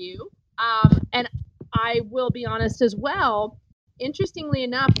 for you. And I will be honest as well. Interestingly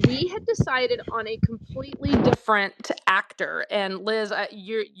enough, we had decided on a completely different actor. And Liz,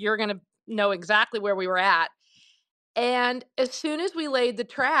 you're going to know exactly where we were at. And as soon as we laid the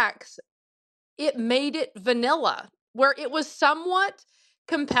tracks, it made it vanilla, where it was somewhat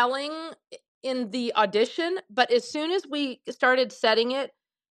compelling in the audition, but as soon as we started setting it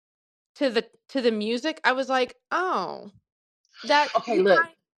to the music, I was like, oh, that okay, look,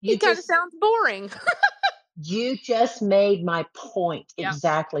 he kind of sounds boring. You just made my point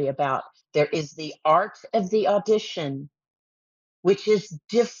exactly about there is the art of the audition, which is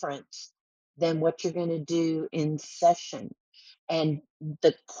different than what you're going to do in session. And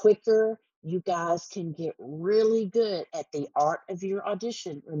the quicker you guys can get really good at the art of your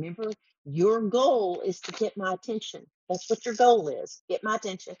audition. Remember, your goal is to get my attention. That's what your goal is, get my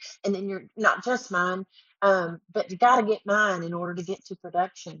attention. And then you're not just mine, but you got to get mine in order to get to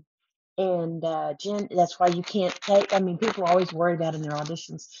production. And Jen, that's why you can't take, I mean, people are always worried about in their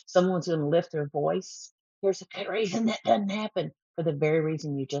auditions, someone's going to lift their voice. Here's a good reason that doesn't happen, for the very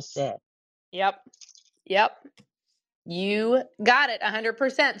reason you just said. Yep. You got it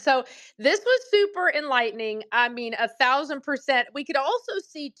 100%. So this was super enlightening. I mean, 1,000%. We could also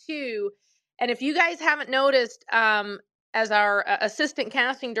see too, and if you guys haven't noticed, as our assistant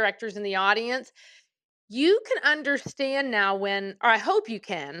casting directors in the audience, you can understand now when, or I hope you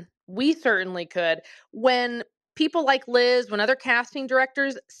can, we certainly could, when people like Liz, when other casting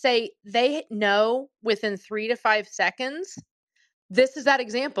directors say they know within 3 to 5 seconds, this is that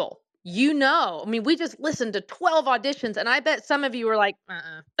example. I mean, we just listened to 12 auditions, and I bet some of you were like,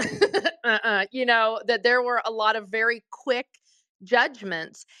 that there were a lot of very quick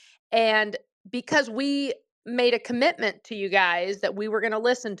judgments. And because we made a commitment to you guys that we were going to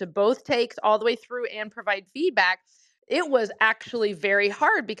listen to both takes all the way through and provide feedback, it was actually very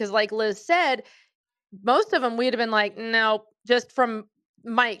hard because, like Liz said, most of them we'd have been like, no, just from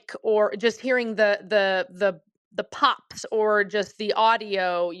Mike or just hearing the pops or just the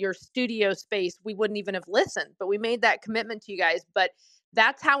audio, your studio space, we wouldn't even have listened. But we made that commitment to you guys. But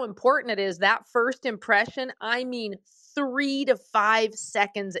that's how important it is. That first impression, I mean, 3 to 5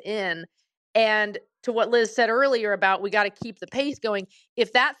 seconds in. And to what Liz said earlier about we got to keep the pace going.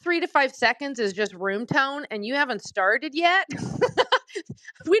 If that 3 to 5 seconds is just room tone and you haven't started yet, we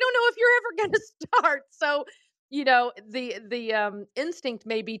don't know if you're ever going to start. So, the instinct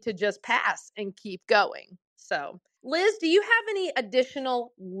may be to just pass and keep going. So, Liz, do you have any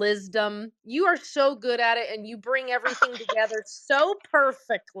additional Lizdom? You are so good at it and you bring everything together so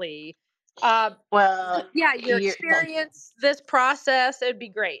perfectly. Well, yeah, your thank you. experience, this process, it'd be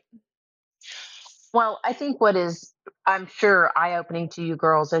great. Well, I think what is, I'm sure, eye-opening to you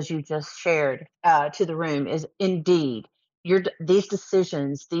girls, as you just shared to the room, is indeed these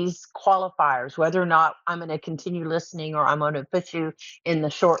decisions, these qualifiers, whether or not I'm going to continue listening or I'm going to put you in the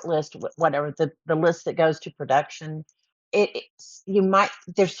short list, whatever the list that goes to production. You might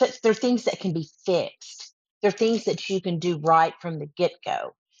there's things that can be fixed. There are things that you can do right from the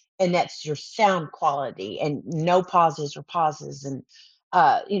get-go, and that's your sound quality and no pauses and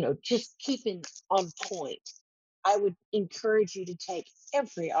just keeping on point. I would encourage you to take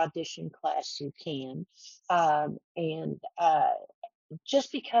every audition class you can. And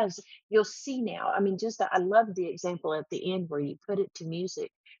just because you'll see now, I mean, I love the example at the end where you put it to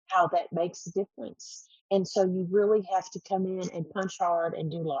music, how that makes a difference. And so you really have to come in and punch hard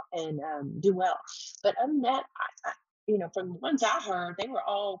and do well. But other than that, from the ones I heard, they were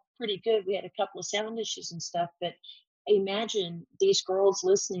all pretty good. We had a couple of sound issues and stuff, but imagine these girls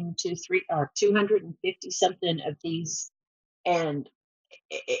listening to 250 something of these and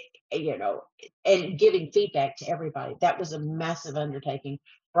you know and giving feedback to everybody. That was a massive undertaking.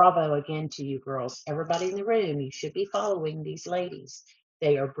 Bravo again to you girls. Everybody in the room, you should be following these ladies.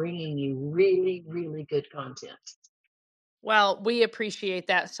 They are bringing you really, really good content. Well, we appreciate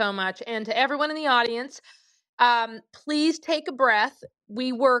that so much. And to everyone in the audience, please take a breath.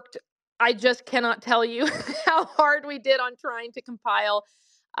 We worked, I just cannot tell you how hard we did on trying to compile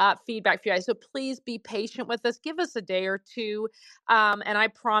feedback for you guys. So please be patient with us. Give us a day or two. And I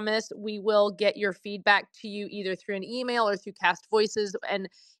promise we will get your feedback to you either through an email or through Cast Voices. And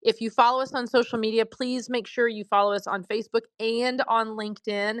if you follow us on social media, please make sure you follow us on Facebook and on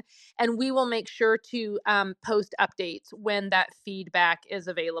LinkedIn. And we will make sure to post updates when that feedback is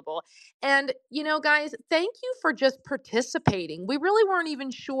available. And, guys, thank you for just participating. We really weren't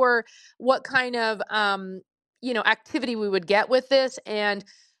even sure what kind of, activity we would get with this. And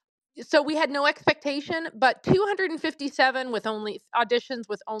so we had no expectation, but 257 with only auditions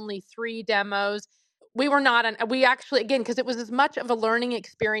with only 3 demos. We actually, again, because it was as much of a learning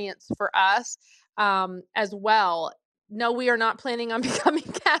experience for us as well. No, we are not planning on becoming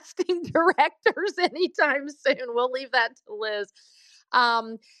casting directors anytime soon. We'll leave that to Liz.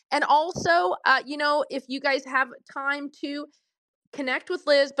 And also, if you guys have time to connect with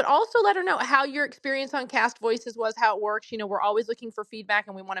Liz, but also let her know how your experience on Cast Voices was, how it works. We're always looking for feedback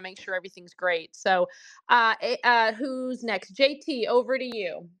and we want to make sure everything's great. So who's next? JT, over to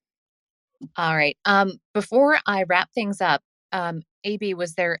you. All right. Before I wrap things up, AB,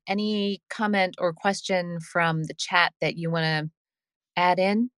 was there any comment or question from the chat that you want to add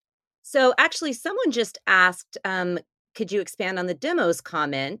in? So actually, someone just asked, could you expand on the demos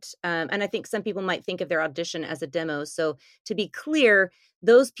comment? And I think some people might think of their audition as a demo. So to be clear,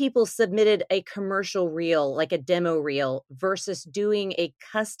 those people submitted a commercial reel, like a demo reel, versus doing a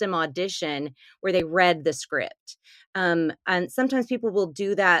custom audition where they read the script. And sometimes people will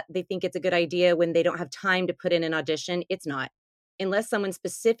do that. They think it's a good idea when they don't have time to put in an audition. It's not. Unless someone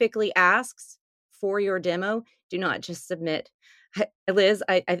specifically asks for your demo, do not just submit. Liz,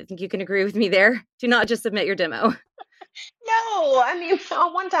 I think you can agree with me there. Do not just submit your demo. No, I mean,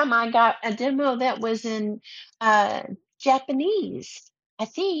 one time I got a demo that was in uh, Japanese, I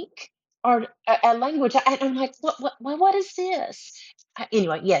think, or a language. I'm like, what is this?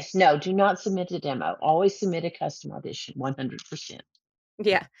 Anyway, yes, no, do not submit a demo. Always submit a custom audition, 100%.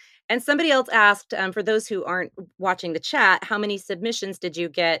 Yeah. And somebody else asked, for those who aren't watching the chat, how many submissions did you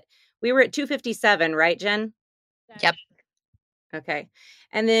get? We were at 257, right, Jen? Yep. Okay.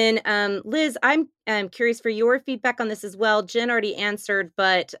 And then, Liz, I'm curious for your feedback on this as well. Jen already answered,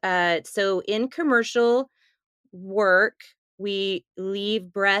 but so in commercial work, we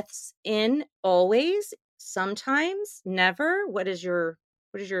leave breaths in always, sometimes, never. What is your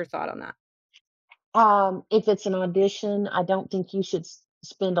thought on that? If it's an audition, I don't think you should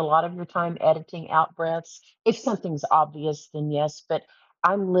spend a lot of your time editing out breaths. If something's obvious, then yes, but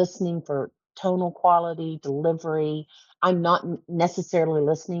I'm listening for tonal quality, delivery. I'm not necessarily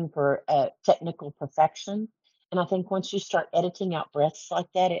listening for technical perfection. And I think once you start editing out breaths like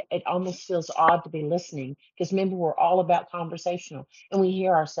that, it almost feels odd to be listening because remember, we're all about conversational and we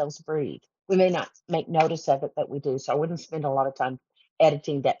hear ourselves breathe. We may not make notice of it, but we do. So I wouldn't spend a lot of time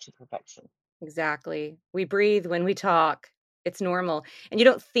editing that to perfection. Exactly. We breathe when we talk. It's normal. And you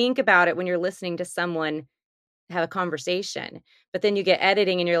don't think about it when you're listening to someone have a conversation. But then you get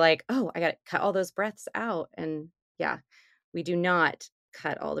editing and you're like, oh, I got to cut all those breaths out. And yeah, we do not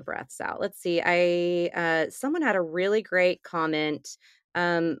cut all the breaths out. Let's see. Someone had a really great comment.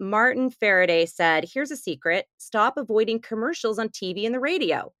 Martin Faraday said, here's a secret. Stop avoiding commercials on TV and the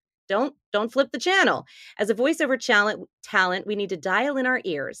radio. Don't flip the channel. As a voiceover talent, we need to dial in our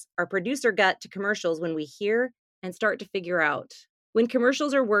ears, our producer gut to commercials when we hear and start to figure out when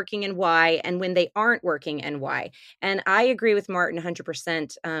commercials are working and why, and when they aren't working and why. And I agree with Martin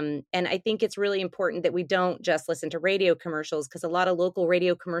 100%. And I think it's really important that we don't just listen to radio commercials because a lot of local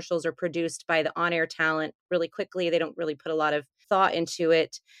radio commercials are produced by the on-air talent really quickly. They don't really put a lot of thought into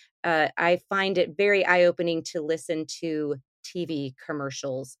it. I find it very eye-opening to listen to TV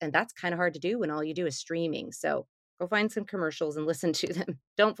commercials, and that's kind of hard to do when all you do is streaming. So go find some commercials and listen to them.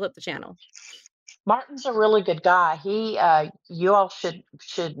 Don't flip the channel. Martin's a really good guy. You all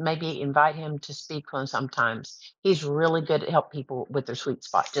should maybe invite him to speak one sometimes. He's really good at help people with their sweet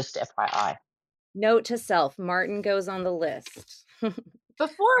spot. Just FYI. Note to self: Martin goes on the list.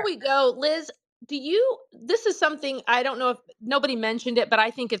 Before we go, Liz, this is something I don't know if nobody mentioned it, but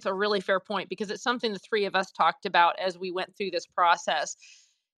I think it's a really fair point because it's something the three of us talked about as we went through this process.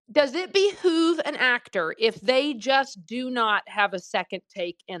 Does it behoove an actor if they just do not have a second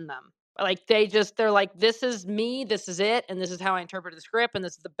take in them? Like they're like, this is me, this is it, and this is how I interpreted the script, and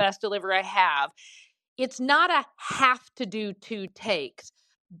this is the best delivery I have. It's not a have to do 2 takes,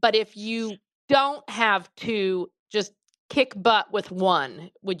 but if you don't have to, just kick butt with 1.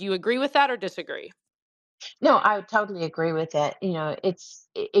 Would you agree with that or disagree? No, I would totally agree with that. It's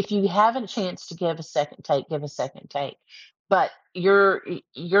if you have a chance to give a second take, give a second take. But your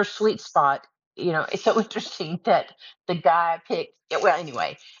sweet spot, it's so interesting that the guy picked. Well,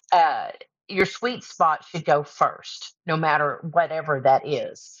 anyway, your sweet spot should go first, no matter whatever that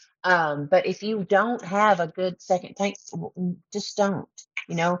is. But if you don't have a good second take, just don't.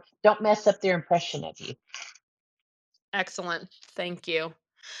 Don't mess up their impression of you. Excellent. Thank you.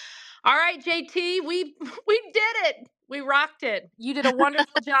 All right, JT, we did it. We rocked it. You did a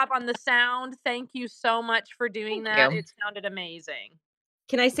wonderful job on the sound. Thank you so much for doing that. It sounded amazing.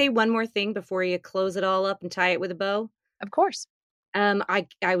 Can I say one more thing before you close it all up and tie it with a bow? Of course. I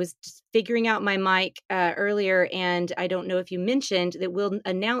was just figuring out my mic earlier, and I don't know if you mentioned that we'll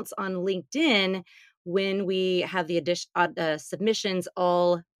announce on LinkedIn when we have the submissions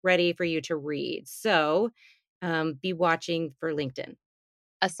all ready for you to read. So be watching for LinkedIn.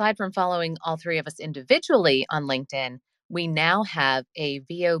 Aside from following all three of us individually on LinkedIn, we now have a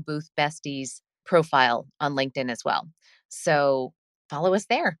VO Booth Besties profile on LinkedIn as well. So follow us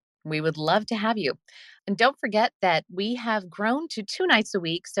there. We would love to have you. And don't forget that we have grown to 2 nights a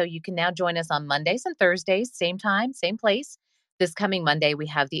week, so you can now join us on Mondays and Thursdays, same time, same place. This coming Monday, we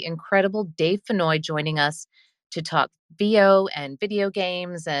have the incredible Dave Fenoy joining us to talk VO and video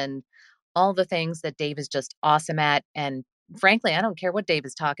games and all the things that Dave is just awesome at. And Frankly, I don't care what Dave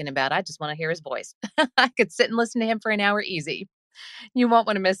is talking about. I just want to hear his voice. I could sit and listen to him for an hour easy. You won't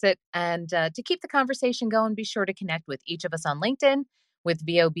want to miss it. And to keep the conversation going, be sure to connect with each of us on LinkedIn, with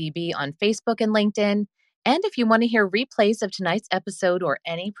VOBB on Facebook and LinkedIn. And if you want to hear replays of tonight's episode or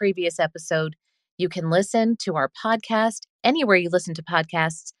any previous episode, you can listen to our podcast anywhere you listen to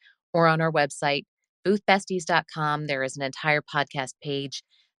podcasts or on our website, boothbesties.com. There is an entire podcast page.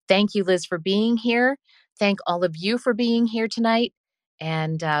 Thank you, Liz, for being here. Thank all of you for being here tonight.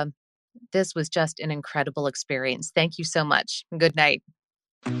 And this was just an incredible experience. Thank you so much. Good night.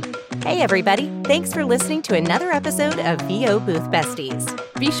 Hey, everybody. Thanks for listening to another episode of VO Booth Besties.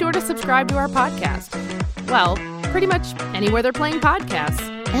 Be sure to subscribe to our podcast. Well, pretty much anywhere they're playing podcasts.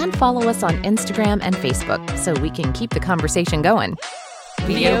 And follow us on Instagram and Facebook so we can keep the conversation going.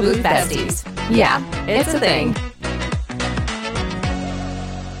 VO Booth Besties. Yeah, it's a thing.